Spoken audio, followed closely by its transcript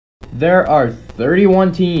There are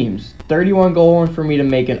 31 teams, 31 goal horns for me to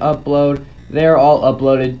make and upload. They're all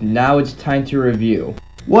uploaded. Now it's time to review.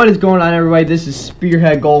 What is going on, everybody? This is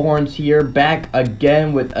Spearhead Goal Horns here, back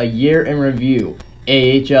again with a year in review,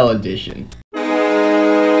 AHL edition.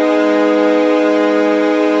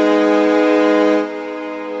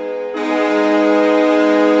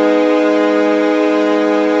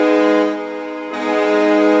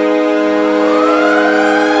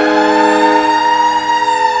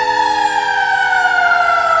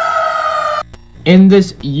 In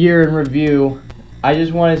this year in review, I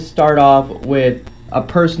just want to start off with a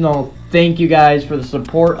personal thank you guys for the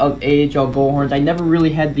support of AHL Goal Horns. I never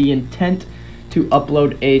really had the intent to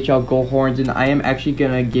upload AHL Goal Horns, and I am actually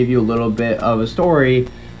going to give you a little bit of a story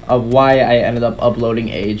of why I ended up uploading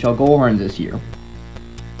AHL Goal Horns this year.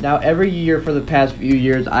 Now, every year for the past few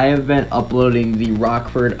years, I have been uploading the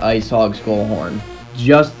Rockford IceHogs Goal Horn.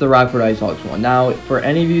 Just the Rockford IceHogs one. Now, for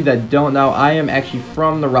any of you that don't know, I am actually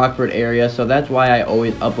from the Rockford area, so that's why I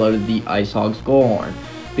always uploaded the IceHogs Goal Horn,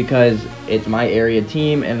 because it's my area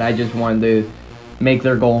team, and I just wanted to make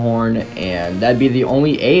their goal horn, and that'd be the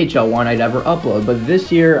only AHL one I'd ever upload. But this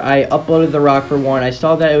year, I uploaded the Rockford one. I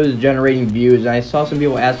saw that it was generating views, and I saw some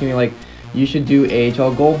people asking me, like, you should do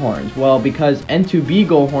AHL Goal Horns. Well, because N2B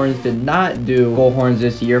Goal Horns did not do Goal Horns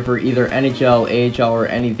this year for either NHL, AHL, or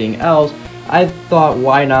anything else, I thought,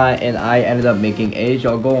 why not, and I ended up making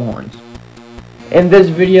AHL Goal Horns. In this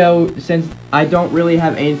video, since I don't really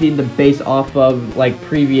have anything to base off of, like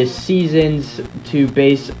previous seasons to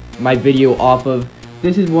base my video off of,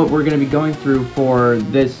 this is what we're going to be going through for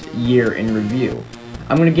this year in review.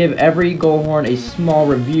 I'm going to give every goal horn a small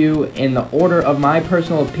review in the order of my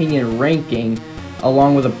personal opinion ranking,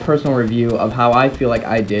 along with a personal review of how I feel like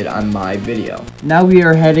I did on my video. Now we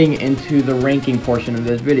are heading into the ranking portion of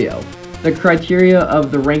this video. The criteria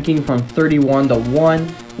of the ranking from 31 to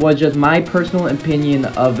 1 was just my personal opinion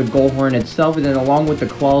of the goal horn itself, and then along with the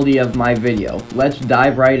quality of my video. Let's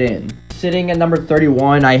dive right in. Sitting at number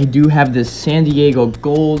 31, I do have the San Diego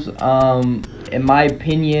Gulls. In my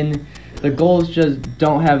opinion, the Gulls just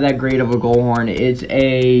don't have that great of a goal horn. It's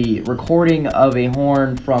a recording of a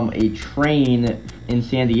horn from a train in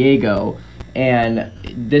San Diego, and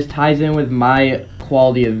this ties in with my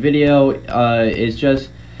quality of video.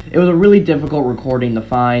 It was a really difficult recording to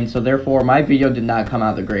find, so therefore my video did not come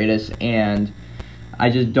out the greatest, and I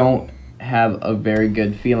just don't have a very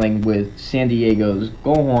good feeling with San Diego's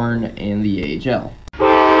goal horn in the AHL.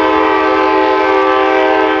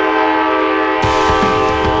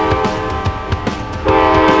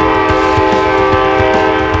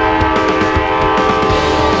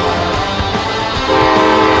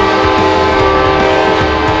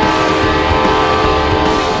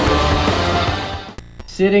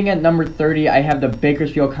 Sitting at number 30, I have the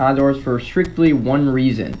Bakersfield Condors for strictly one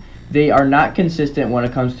reason. They are not consistent when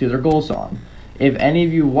it comes to their goal song. If any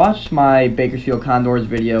of you watched my Bakersfield Condors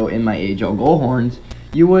video in my AHL Goal Horns,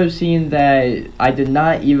 you would have seen that I did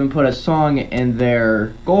not even put a song in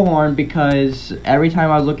their goal horn, because every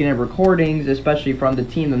time I was looking at recordings, especially from the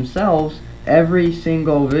team themselves, every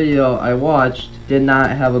single video I watched did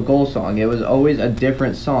not have a goal song. It was always a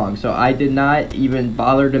different song, so I did not even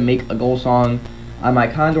bother to make a goal song on my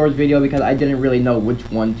Condors video because I didn't really know which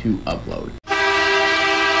one to upload.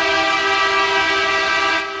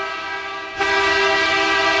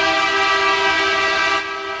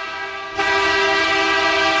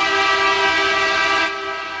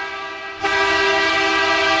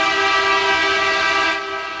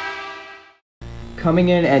 Coming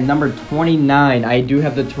in at number 29, I do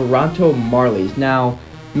have the Toronto Marlies. Now,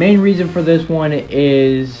 main reason for this one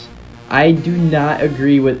is I do not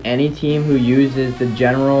agree with any team who uses the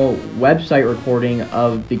general website recording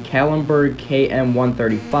of the Kallenberg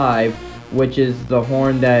KM135, which is the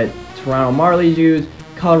horn that Toronto Marlies use,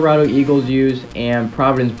 Colorado Eagles use, and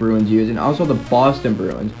Providence Bruins use, and also the Boston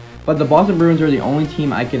Bruins. But the Boston Bruins are the only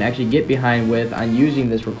team I can actually get behind with on using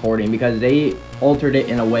this recording, because they altered it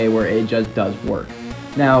in a way where it just does work.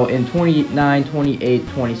 Now, in 29, 28,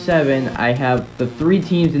 27, I have the three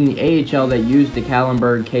teams in the AHL that use the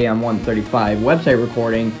Kallenberg KM135 website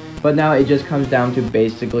recording, but now it just comes down to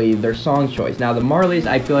basically their song choice. Now, the Marlies,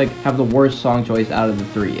 I feel like, have the worst song choice out of the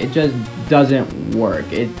three. It just doesn't work.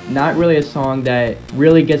 It's not really a song that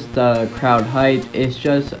really gets the crowd hyped. It's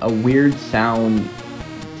just a weird sound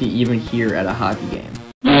to even hear at a hockey game.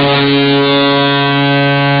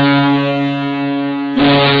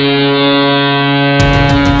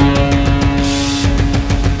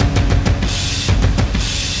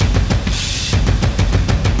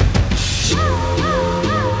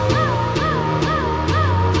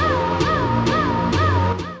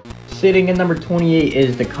 Sitting in number 28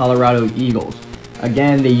 is the Colorado Eagles.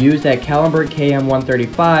 Again, they use that Caliber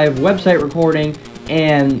KM135 website recording,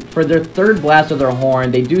 and for their third blast of their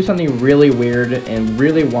horn, they do something really weird and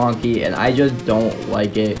really wonky, and I just don't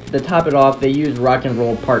like it. To top it off, they use Rock and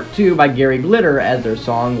Roll Part 2 by Gary Glitter as their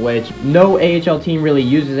song, which no AHL team really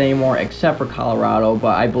uses anymore except for Colorado,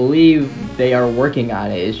 but I believe they are working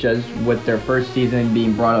on it. It's just with their first season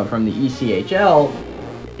being brought up from the ECHL,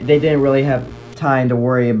 they didn't really have time to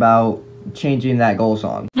worry about changing that goal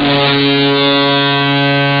song.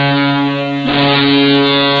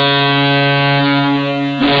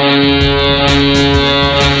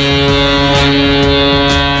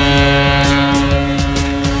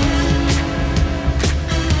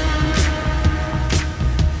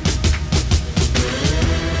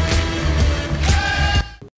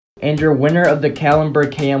 And your winner of the Caliber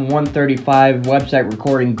KM135 website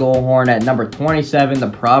recording goal horn at number 27, the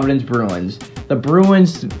Providence Bruins. The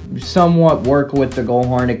Bruins somewhat work with the goal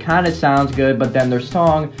horn. It kind of sounds good, but then their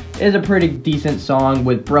song is a pretty decent song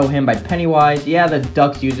with Bro Hymn by Pennywise. Yeah, the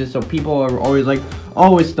Ducks use it, so people are always like,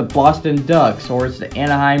 oh, it's the Boston Ducks or it's the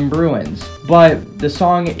Anaheim Bruins. But the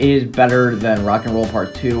song is better than Rock and Roll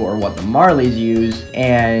Part 2 or what the Marlies use,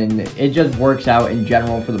 and it just works out in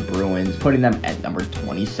general for the Bruins, putting them at number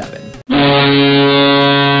 27.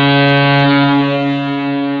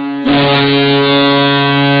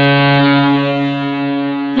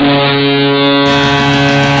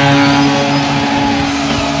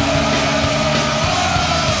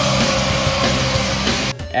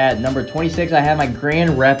 At number 26, I have my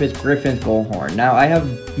Grand Rapids Griffins goal horn. Now, I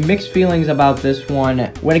have mixed feelings about this one.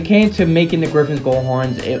 When it came to making the Griffins goal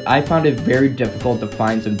horns, I found it very difficult to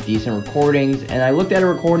find some decent recordings, and I looked at a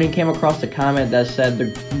recording, came across a comment that said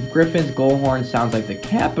the Griffins goal horn sounds like the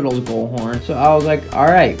Capitals goal horn, so I was like,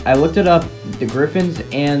 alright. I looked it up. The Griffins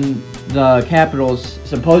and the Capitals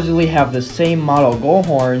supposedly have the same model goal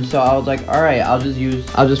horn, so I was like, alright, I'll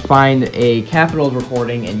just find a Capitals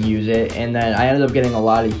recording and use it, and then I ended up getting a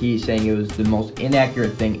lot of heat saying it was the most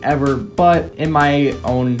inaccurate thing ever, but in my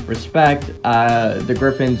own respect, the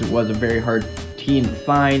Griffins was a very hard team to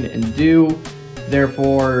find and do,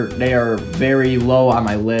 therefore they are very low on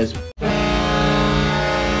my list.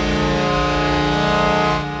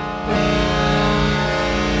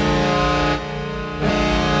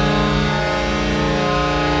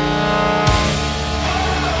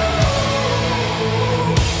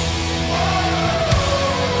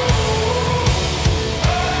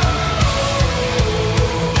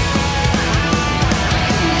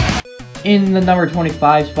 In the number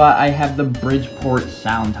 25 spot, I have the Bridgeport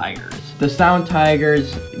Sound Tigers. The Sound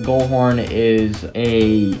Tigers goal horn is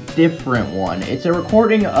a different one. It's a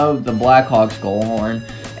recording of the Blackhawks goal horn,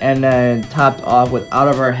 and then topped off with Out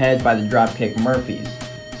of Our Heads by the Dropkick Murphys.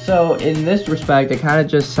 So in this respect, it kind of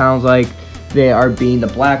just sounds like they are being the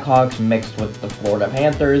Blackhawks mixed with the Florida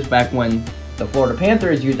Panthers, back when the Florida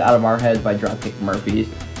Panthers used Out of Our Heads by Dropkick Murphys.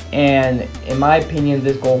 And in my opinion,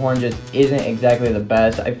 this goal horn just isn't exactly the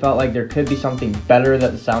best. I felt like there could be something better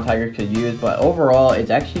that the Sound Tigers could use, but overall, it's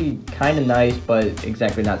actually kind of nice, but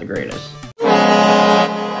exactly not the greatest.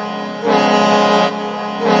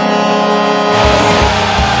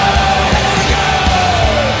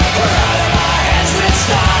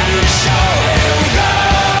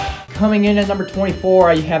 Coming in at number 24,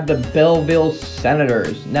 I have the Belleville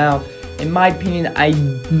Senators. Now, in my opinion, I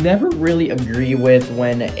never really agree with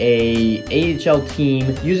when a AHL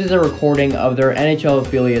team uses a recording of their NHL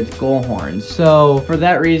affiliate's goal horns. So for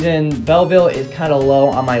that reason, Belleville is kind of low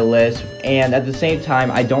on my list, and at the same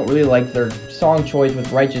time, I don't really like their song choice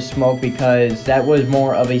with Righteous Smoke, because that was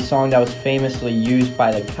more of a song that was famously used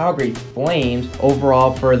by the Calgary Flames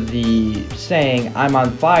overall for the saying "I'm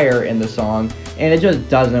on fire" in the song, and it just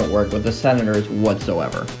doesn't work with the Senators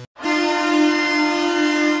whatsoever.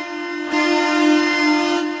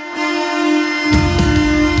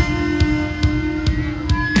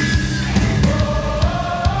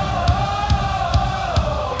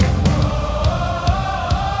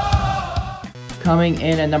 Coming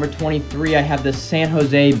in at number 23, I have the San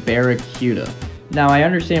Jose Barracuda. Now, I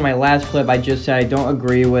understand in my last clip I just said I don't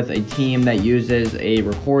agree with a team that uses a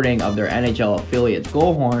recording of their NHL affiliate's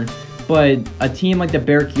goal horn, but a team like the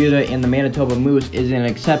Barracuda and the Manitoba Moose is an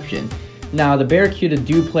exception. Now, the Barracuda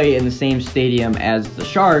do play in the same stadium as the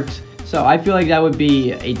Sharks, so I feel like that would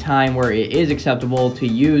be a time where it is acceptable to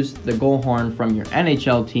use the goal horn from your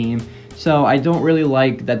NHL team. So I don't really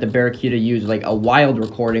like that the Barracuda use like a wild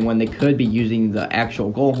recording when they could be using the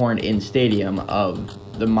actual goal horn in stadium of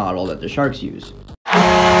the model that the Sharks use.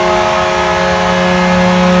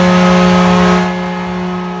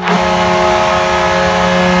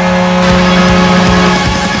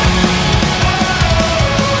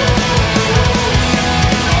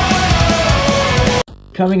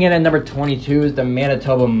 Coming in at number 22 is the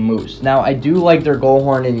Manitoba Moose. Now, I do like their goal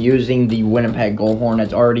horn and using the Winnipeg goal horn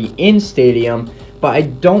that's already in stadium, but I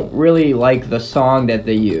don't really like the song that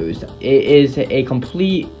they used. It is a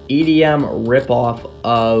complete EDM ripoff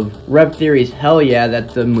of Rev Theory's Hell Yeah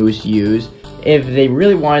that the Moose used. If they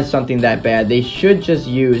really wanted something that bad, they should just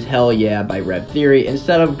use Hell Yeah by Rev Theory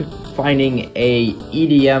instead of finding a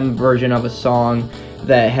EDM version of a song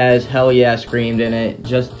that has Hell Yeah screamed in it,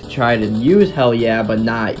 just to try to use Hell Yeah but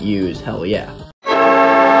not use Hell Yeah.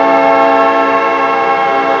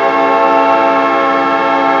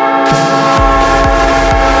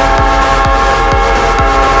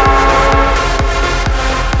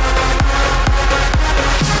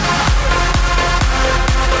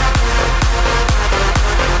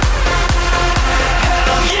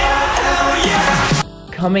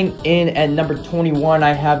 Coming in at number 21,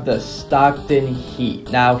 I have the Stockton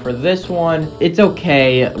Heat. Now, for this one, it's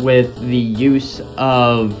okay with the use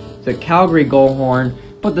of the Calgary goal horn,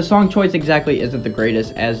 but the song choice exactly isn't the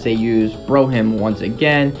greatest as they use Bro Him once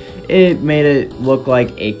again. It made it look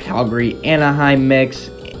like a Calgary-Anaheim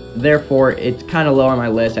mix, therefore, it's kind of low on my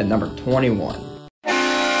list at number 21.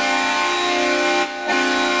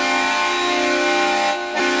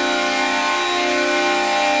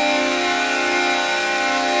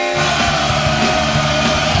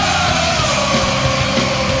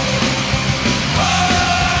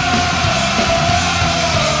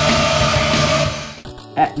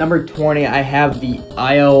 At number 20, I have the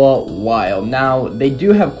Iowa Wild. Now, they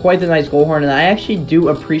do have quite the nice goal horn, and I actually do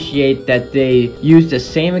appreciate that they use the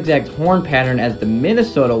same exact horn pattern as the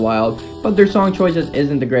Minnesota Wild, but their song choices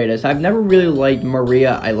isn't the greatest. I've never really liked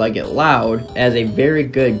Maria, I Like It Loud as a very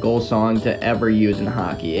good goal song to ever use in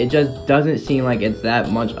hockey. It just doesn't seem like it's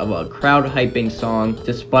that much of a crowd hyping song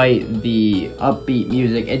despite the upbeat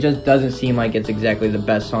music. It just doesn't seem like it's exactly the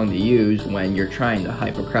best song to use when you're trying to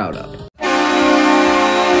hype a crowd up.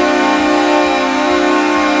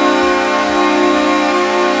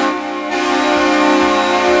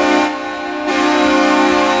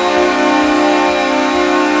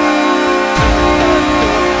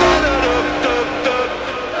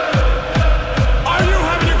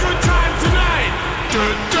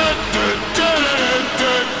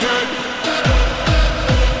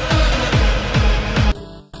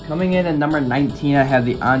 Coming in at number 19, I have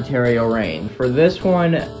the Ontario Reign. For this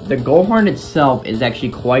one, the goal horn itself is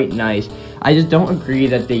actually quite nice. I just don't agree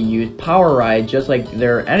that they use Power Ride just like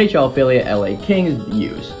their NHL affiliate LA Kings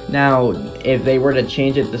use. Now, if they were to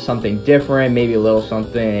change it to something different, maybe a little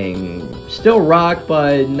something still rock,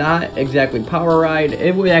 but not exactly Power Ride,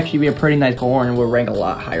 it would actually be a pretty nice goal horn and would rank a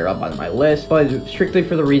lot higher up on my list. But strictly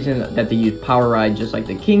for the reason that they use Power Ride just like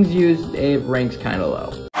the Kings use, it ranks kind of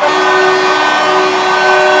low.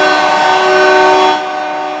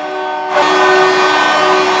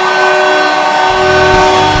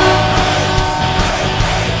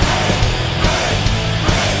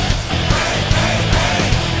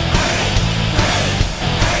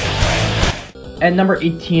 At number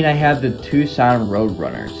 18, I have the Tucson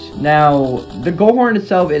Roadrunners. Now, the goal horn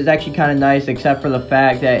itself is actually kind of nice, except for the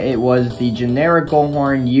fact that it was the generic goal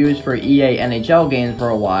horn used for EA NHL games for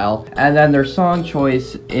a while, and then their song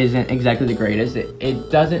choice isn't exactly the greatest. It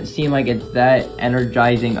doesn't seem like it's that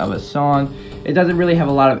energizing of a song. It doesn't really have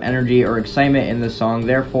a lot of energy or excitement in the song,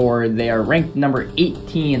 therefore they are ranked number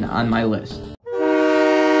 18 on my list.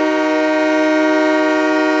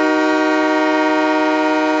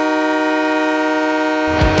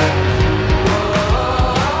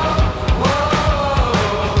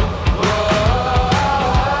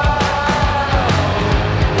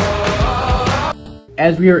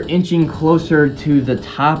 As we are inching closer to the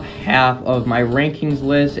top half of my rankings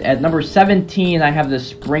list, at number 17, I have the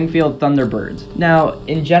Springfield Thunderbirds. Now,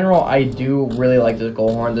 in general, I do really like this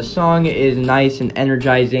goal horn. The song is nice and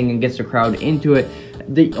energizing and gets the crowd into it.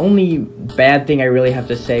 The only bad thing I really have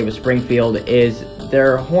to say with Springfield is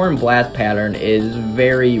their horn blast pattern is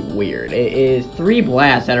very weird. It is 3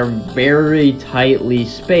 blasts that are very tightly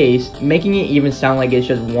spaced, making it even sound like it's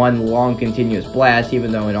just one long continuous blast,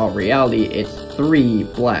 even though in all reality it's 3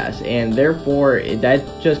 blasts, and therefore that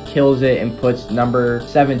just kills it and puts number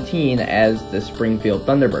 17 as the Springfield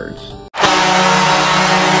Thunderbirds.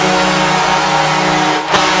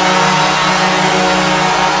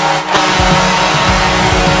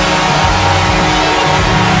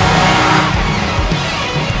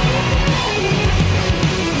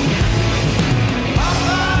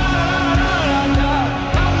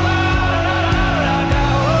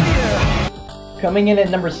 Coming in at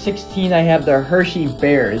number 16, I have the Hershey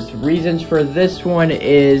Bears. Reasons for this one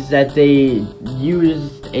is that they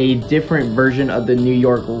used a different version of the New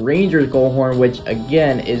York Rangers goal horn, which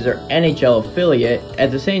again is their NHL affiliate.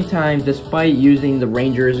 At the same time, despite using the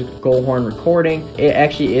Rangers goal horn recording, it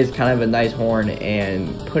actually is kind of a nice horn,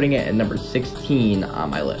 and putting it at number 16 on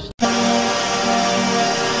my list.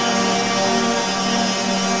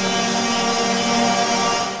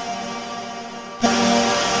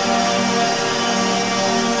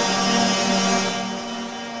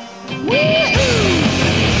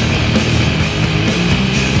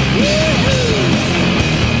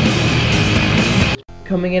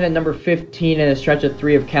 Coming in at number 15 in a stretch of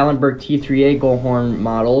 3 of Kallenberg T3A goal horn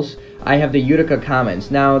models, I have the Utica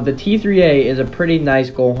Commons. Now, the T3A is a pretty nice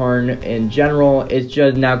goal horn in general. It's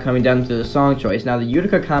just now coming down to the song choice. Now, the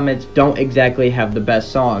Utica Commons don't exactly have the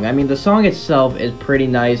best song. I mean, the song itself is pretty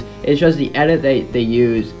nice. It's just the edit they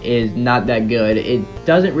use is not that good. It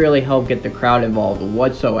doesn't really help get the crowd involved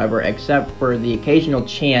whatsoever, except for the occasional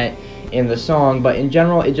chant in the song, but in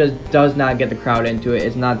general it just does not get the crowd into it.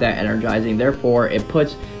 It's not that energizing. Therefore, it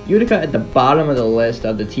puts Utica at the bottom of the list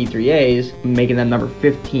of the T3As, making them number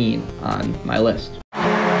 15 on my list.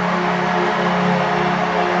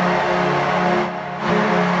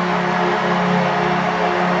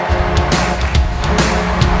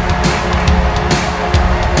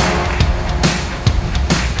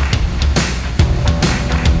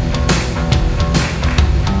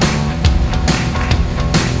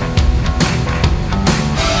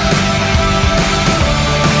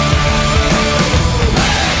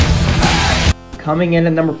 Coming in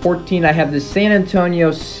at number 14, I have the San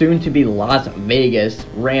Antonio, soon to be Las Vegas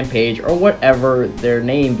Rampage, or whatever their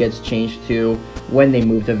name gets changed to when they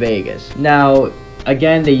move to Vegas. Now,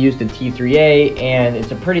 again, they used the T3A, and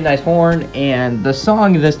it's a pretty nice horn, and the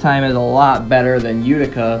song this time is a lot better than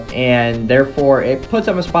Utica, and therefore it puts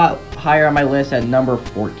them a spot higher on my list at number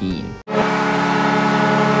 14.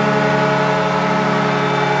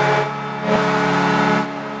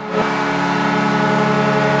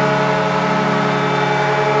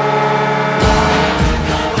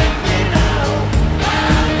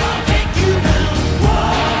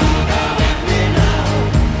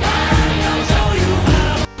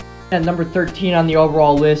 At number 13 on the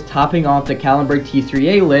overall list, topping off the Kallenberg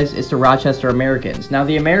T3A list, is the Rochester Americans. Now,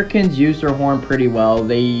 the Americans use their horn pretty well.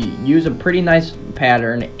 They use a pretty nice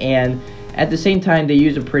pattern, and at the same time, they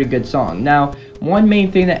use a pretty good song. Now, one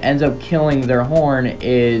main thing that ends up killing their horn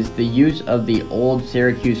is the use of the old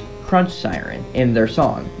Syracuse crunch siren in their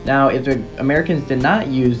song. Now, if the Americans did not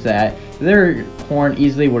use that, their horn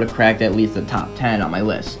easily would have cracked at least the top 10 on my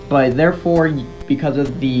list. But therefore, because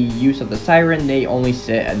of the use of the siren, they only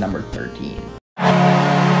sit at number 13.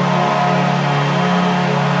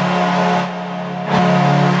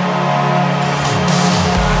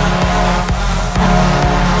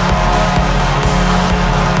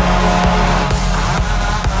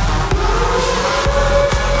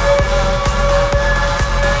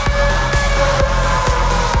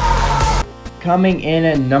 Coming in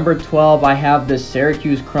at number 12, I have the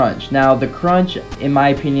Syracuse Crunch. Now, the Crunch, in my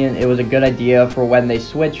opinion, it was a good idea for when they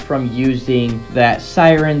switched from using that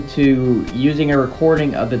siren to using a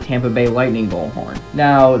recording of the Tampa Bay Lightning goal horn.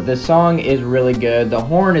 Now, the song is really good, the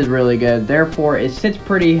horn is really good, therefore it sits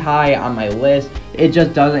pretty high on my list. It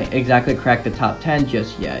just doesn't exactly crack the top 10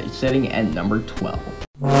 just yet. It's sitting at number 12.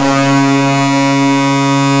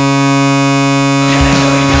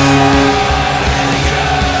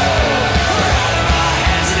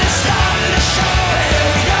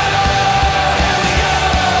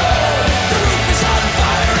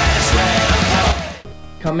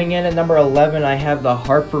 Coming in at number 11, I have the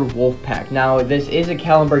Hartford Wolfpack. Now, this is a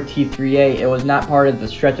Kallenberg T3A. It was not part of the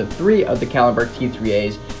stretch of 3 of the Kallenberg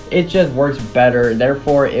T3As. It just works better.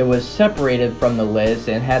 Therefore, it was separated from the list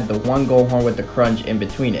and had the one goal horn with the crunch in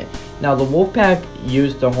between it. Now, the Wolfpack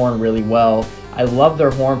used the horn really well. I love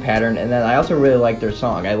their horn pattern, and then I also really like their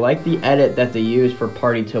song. I like the edit that they use for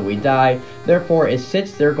Party Till We Die. Therefore, it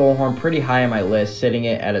sits their goal horn pretty high on my list, sitting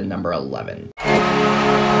it at a number 11.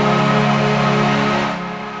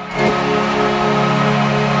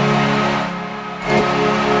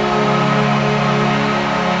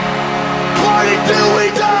 Till we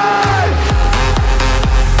die!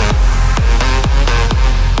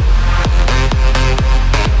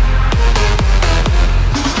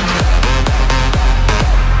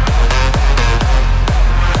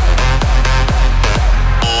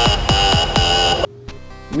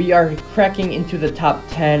 We are cracking into the top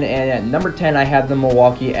 10, and at number 10 I have the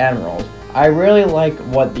Milwaukee Admirals. I really like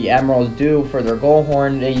what the Admirals do for their goal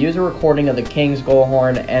horn. They use a recording of the Kings goal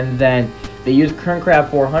horn, and then they use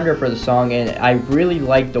Kernkraft400 for the song, and I really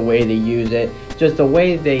like the way they use it. Just the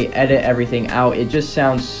way they edit everything out, it just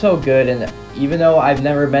sounds so good, and Even though I've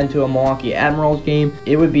never been to a Milwaukee Admirals game,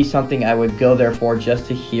 it would be something I would go there for just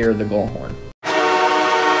to hear the goal horn.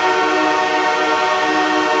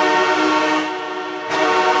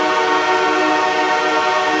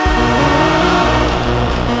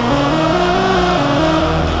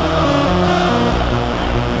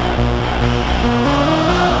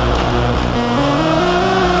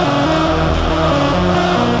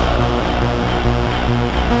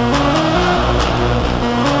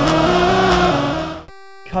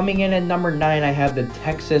 Coming in at number 9, I have the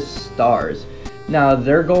Texas Stars. Now,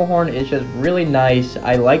 their goal horn is just really nice.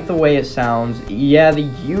 I like the way it sounds. Yeah, they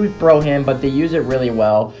use Broham, but they use it really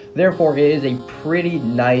well. Therefore, it is a pretty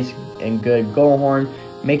nice and good goal horn,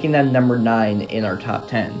 making them number 9 in our top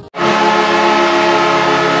 10.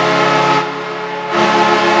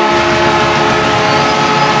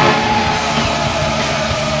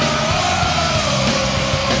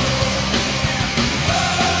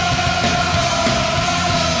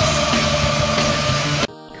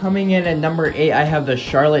 Coming in at number 8, I have the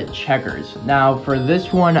Charlotte Checkers. Now, for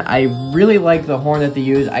this one, I really like the horn that they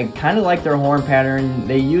use. I kind of like their horn pattern.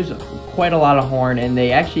 They use quite a lot of horn, and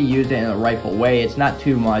they actually use it in a rightful way. It's not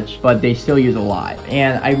too much, but they still use a lot.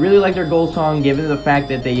 And I really like their goal song, given the fact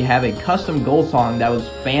that they have a custom goal song that was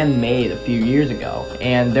fan-made a few years ago.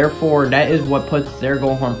 And therefore, that is what puts their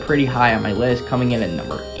goal horn pretty high on my list, coming in at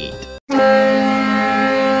number 8.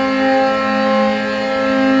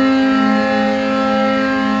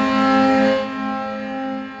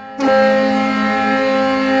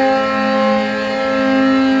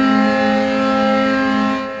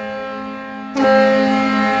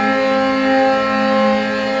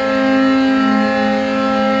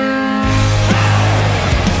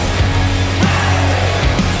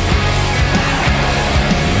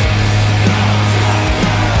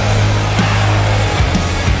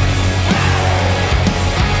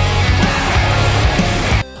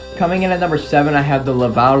 Coming in at number 7, I have the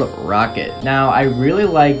Laval Rocket. Now, I really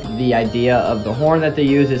like the idea of the horn that they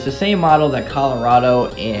use. It's the same model that Colorado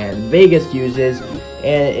and Vegas uses,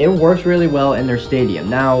 and it works really well in their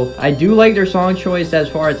stadium. Now, I do like their song choice as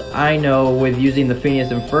far as I know with using the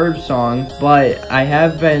Phineas and Ferb song, but I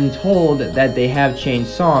have been told that they have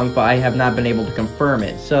changed songs, but I have not been able to confirm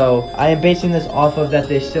it. So, I am basing this off of that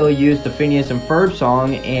they still use the Phineas and Ferb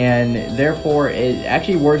song, and therefore it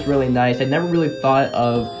actually works really nice. I never really thought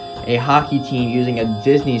of a hockey team using a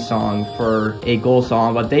Disney song for a goal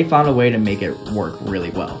song, but they found a way to make it work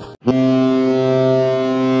really well.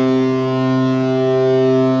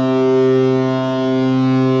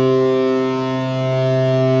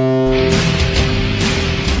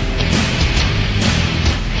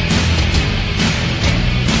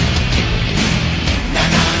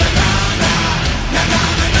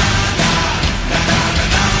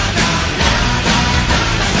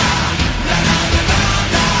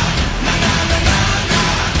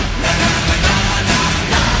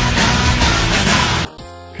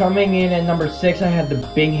 Coming in at number 6, I have the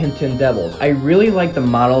Binghamton Devils. I really like the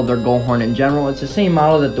model of their goal horn in general. It's the same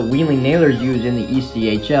model that the Wheeling Nailers use in the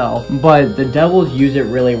ECHL, but the Devils use it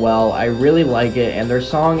really well. I really like it, and their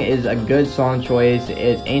song is a good song choice.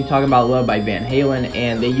 It's Ain't Talking About Love by Van Halen,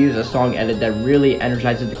 and they use a song edit that really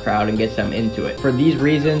energizes the crowd and gets them into it. For these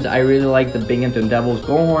reasons, I really like the Binghamton Devils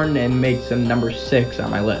goal horn and makes them number 6 on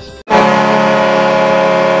my list.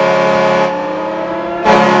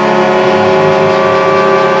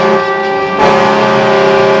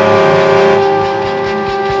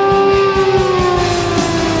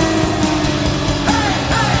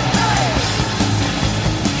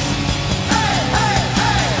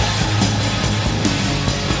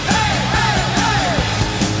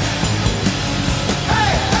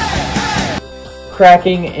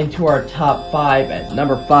 Cracking into our top 5, at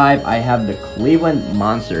number 5, I have the Cleveland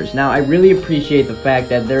Monsters. Now, I really appreciate the fact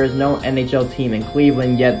that there is no NHL team in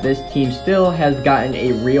Cleveland, yet this team still has gotten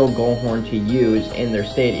a real goal horn to use in their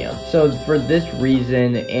stadium. So for this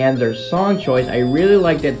reason and their song choice, I really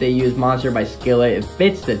like that they use Monster by Skillet. It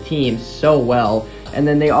fits the team so well. And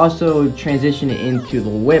then they also transition into the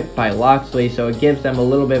Whip by Loxley, so it gives them a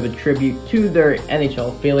little bit of a tribute to their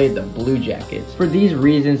NHL affiliate, the Blue Jackets. For these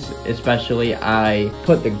reasons especially, I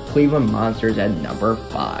put the Cleveland Monsters at number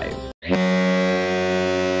 5.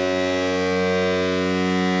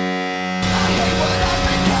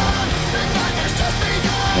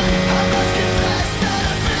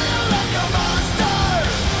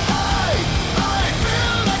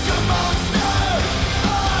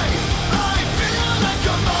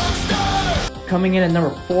 Coming in at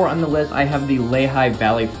number 4 on the list, I have the Lehigh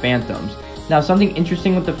Valley Phantoms. Now, something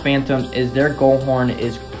interesting with the Phantoms is their goal horn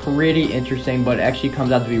is pretty interesting, but it actually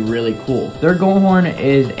comes out to be really cool. Their goal horn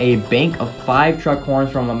is a bank of 5 truck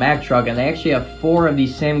horns from a Mack truck, and they actually have 4 of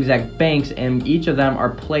these same exact banks, and each of them are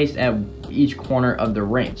placed at each corner of the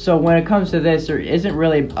ring. So when it comes to this, there isn't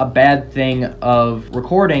really a bad thing of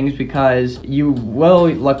recordings, because you will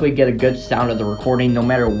luckily get a good sound of the recording no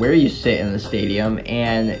matter where you sit in the stadium,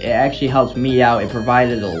 and it actually helps me out. It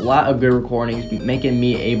provided a lot of good recordings, making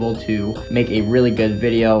me able to make a really good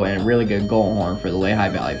video and a really good goal horn for the Lehigh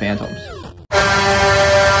Valley Phantoms.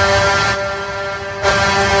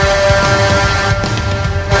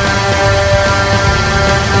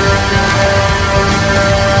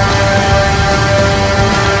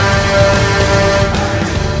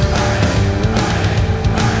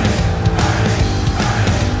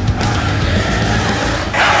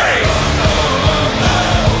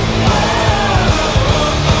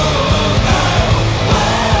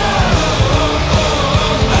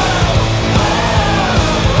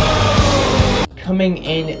 Coming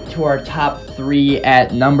in to our top 3,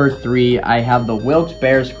 at number 3, I have the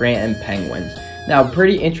Wilkes-Barre Scranton Penguins. Now,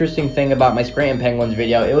 pretty interesting thing about my Scranton Penguins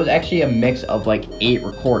video, it was actually a mix of like 8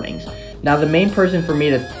 recordings. Now, the main person for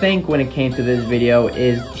me to thank when it came to this video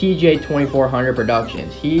is TJ2400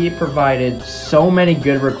 Productions. He provided so many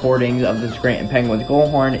good recordings of the Scranton Penguins goal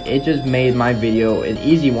horn. It just made my video an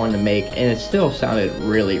easy one to make, and it still sounded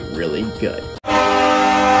really, really good.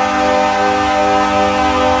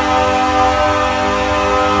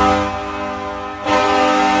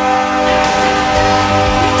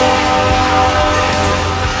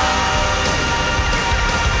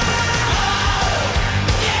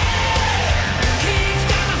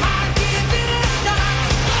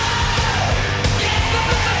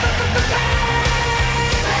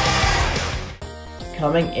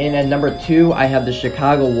 Coming in at number 2, I have the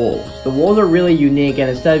Chicago Wolves. The Wolves are really unique, and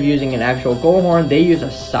instead of using an actual goal horn, they use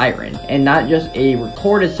a siren. And not just a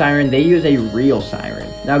recorded siren, they use a real siren.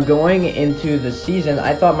 Now, going into the season,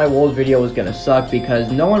 I thought my Wolves video was going to suck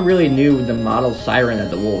because no one really knew the model siren that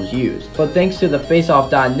the Wolves used. But thanks to the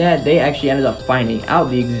faceoff.net, they actually ended up finding out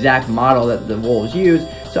the exact model that the Wolves used.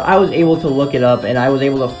 So I was able to look it up, and I was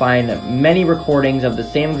able to find many recordings of the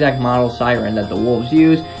same exact model siren that the Wolves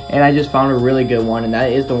use, and I just found a really good one, and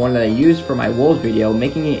that is the one that I used for my Wolves video,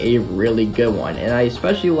 making it a really good one. And I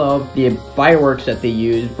especially love the fireworks that they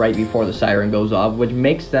use right before the siren goes off, which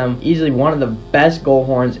makes them easily one of the best goal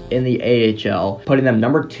horns in the AHL, putting them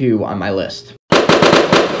number 2 on my list.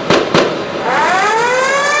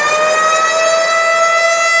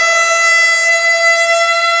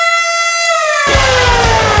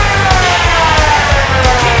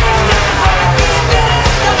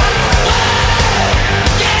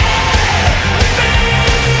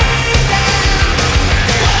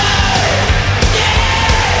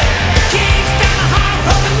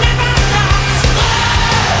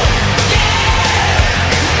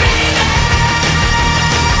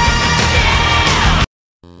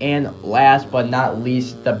 And last but not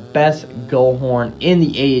least, the best goal horn in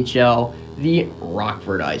the AHL, the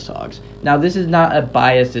Rockford IceHogs. Now, this is not a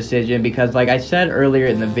biased decision because, like I said earlier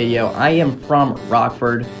in the video, I am from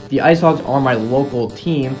Rockford. The IceHogs are my local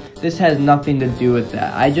team. This has nothing to do with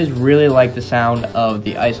that. I just really like the sound of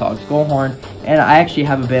the IceHogs goal horn, and I actually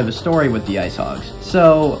have a bit of a story with the IceHogs.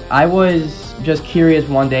 So, I was just curious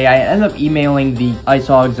one day. I ended up emailing the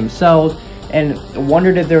IceHogs themselves and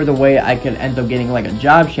wondered if there was a way I could end up getting like a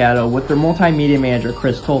job shadow with their multimedia manager,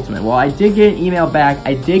 Chris Toltzman. Well, I did get an email back.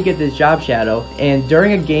 I did get this job shadow, and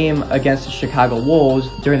during a game against the Chicago Wolves,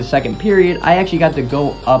 during the second period, I actually got to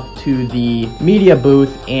go up to the media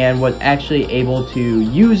booth and was actually able to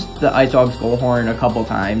use the IceHogs goal horn a couple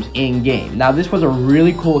times in game. Now, this was a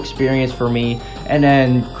really cool experience for me. And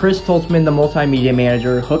then Chris Toltzman, the multimedia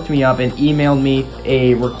manager, hooked me up and emailed me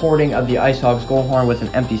a recording of the IceHogs goal horn with an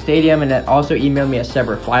empty stadium, and it also emailed me a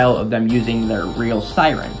separate file of them using their real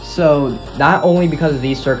siren. So not only because of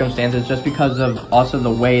these circumstances, just because of also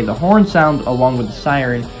the way the horn sounds along with the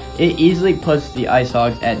siren, it easily puts the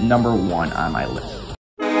IceHogs at number 1 on my list.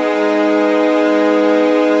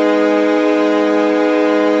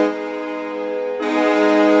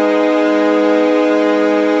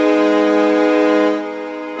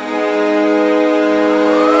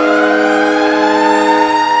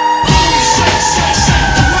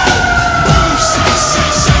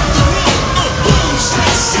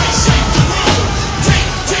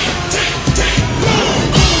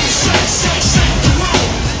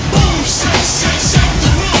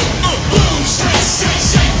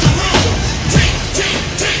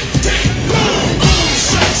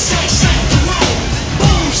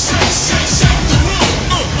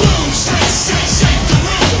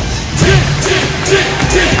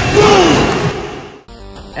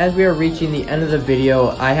 as we are reaching the end of the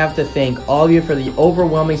video, I have to thank all of you for the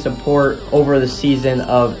overwhelming support over the season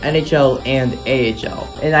of NHL and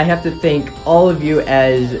AHL. And I have to thank all of you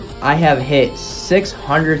as I have hit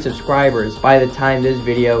 600 subscribers by the time this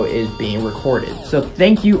video is being recorded. So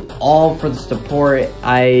thank you all for the support.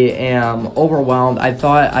 I am overwhelmed. I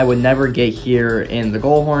thought I would never get here in the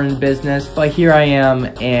goal horn business, but here I am,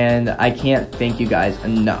 and I can't thank you guys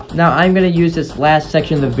enough. Now I'm going to use this last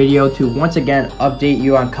section of the video to once again update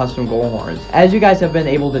you on custom goal horns. As you guys have been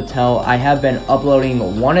able to tell, I have been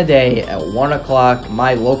uploading one a day at 1 o'clock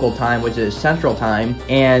my local time, which is Central Time,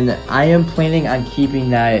 and I am planning on keeping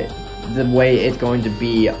that the way it's going to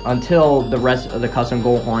be until the rest of the custom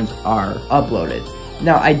goal horns are uploaded.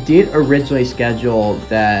 Now, I did originally schedule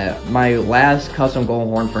that my last custom goal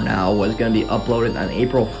horn for now was going to be uploaded on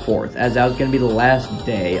April 4th, as that was going to be the last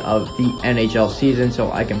day of the NHL season,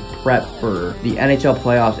 so I can prep for the NHL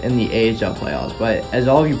playoffs and the AHL playoffs. But as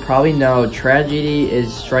all of you probably know, tragedy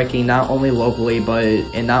is striking not only locally,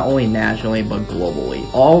 and not only nationally, but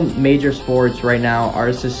globally. All major sports right now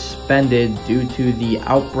are suspended due to the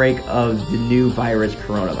outbreak of the new virus,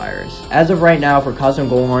 coronavirus. As of right now, for custom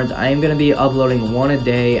goal horns, I am going to be uploading one a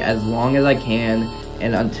day as long as I can,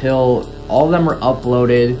 and until all of them are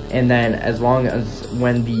uploaded, and then as long as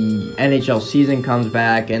when the NHL season comes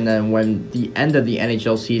back, and then when the end of the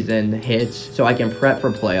NHL season hits, so I can prep for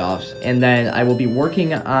playoffs. And then I will be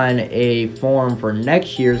working on a form for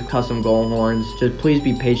next year's custom goal horns. Just please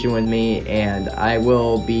be patient with me, and I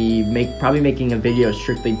will be probably making a video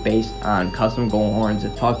strictly based on custom goal horns to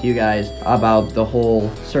talk to you guys about the whole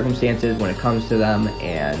circumstances when it comes to them,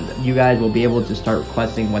 and you guys will be able to start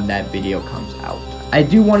requesting when that video comes out. I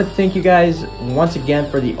do want to thank you guys once again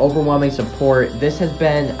for the overwhelming support. This has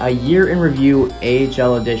been a year in review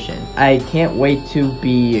AHL edition. I can't wait to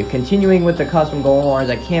be continuing with the custom goal horns.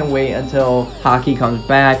 I can't wait until hockey comes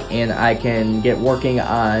back and I can get working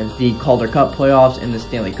on the Calder Cup playoffs and the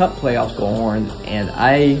Stanley Cup playoffs goal horns, and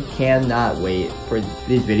I cannot wait for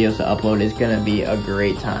these videos to upload. It's gonna be a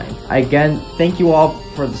great time. Again, thank you all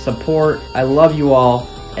for the support. I love you all,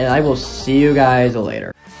 and I will see you guys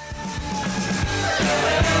later.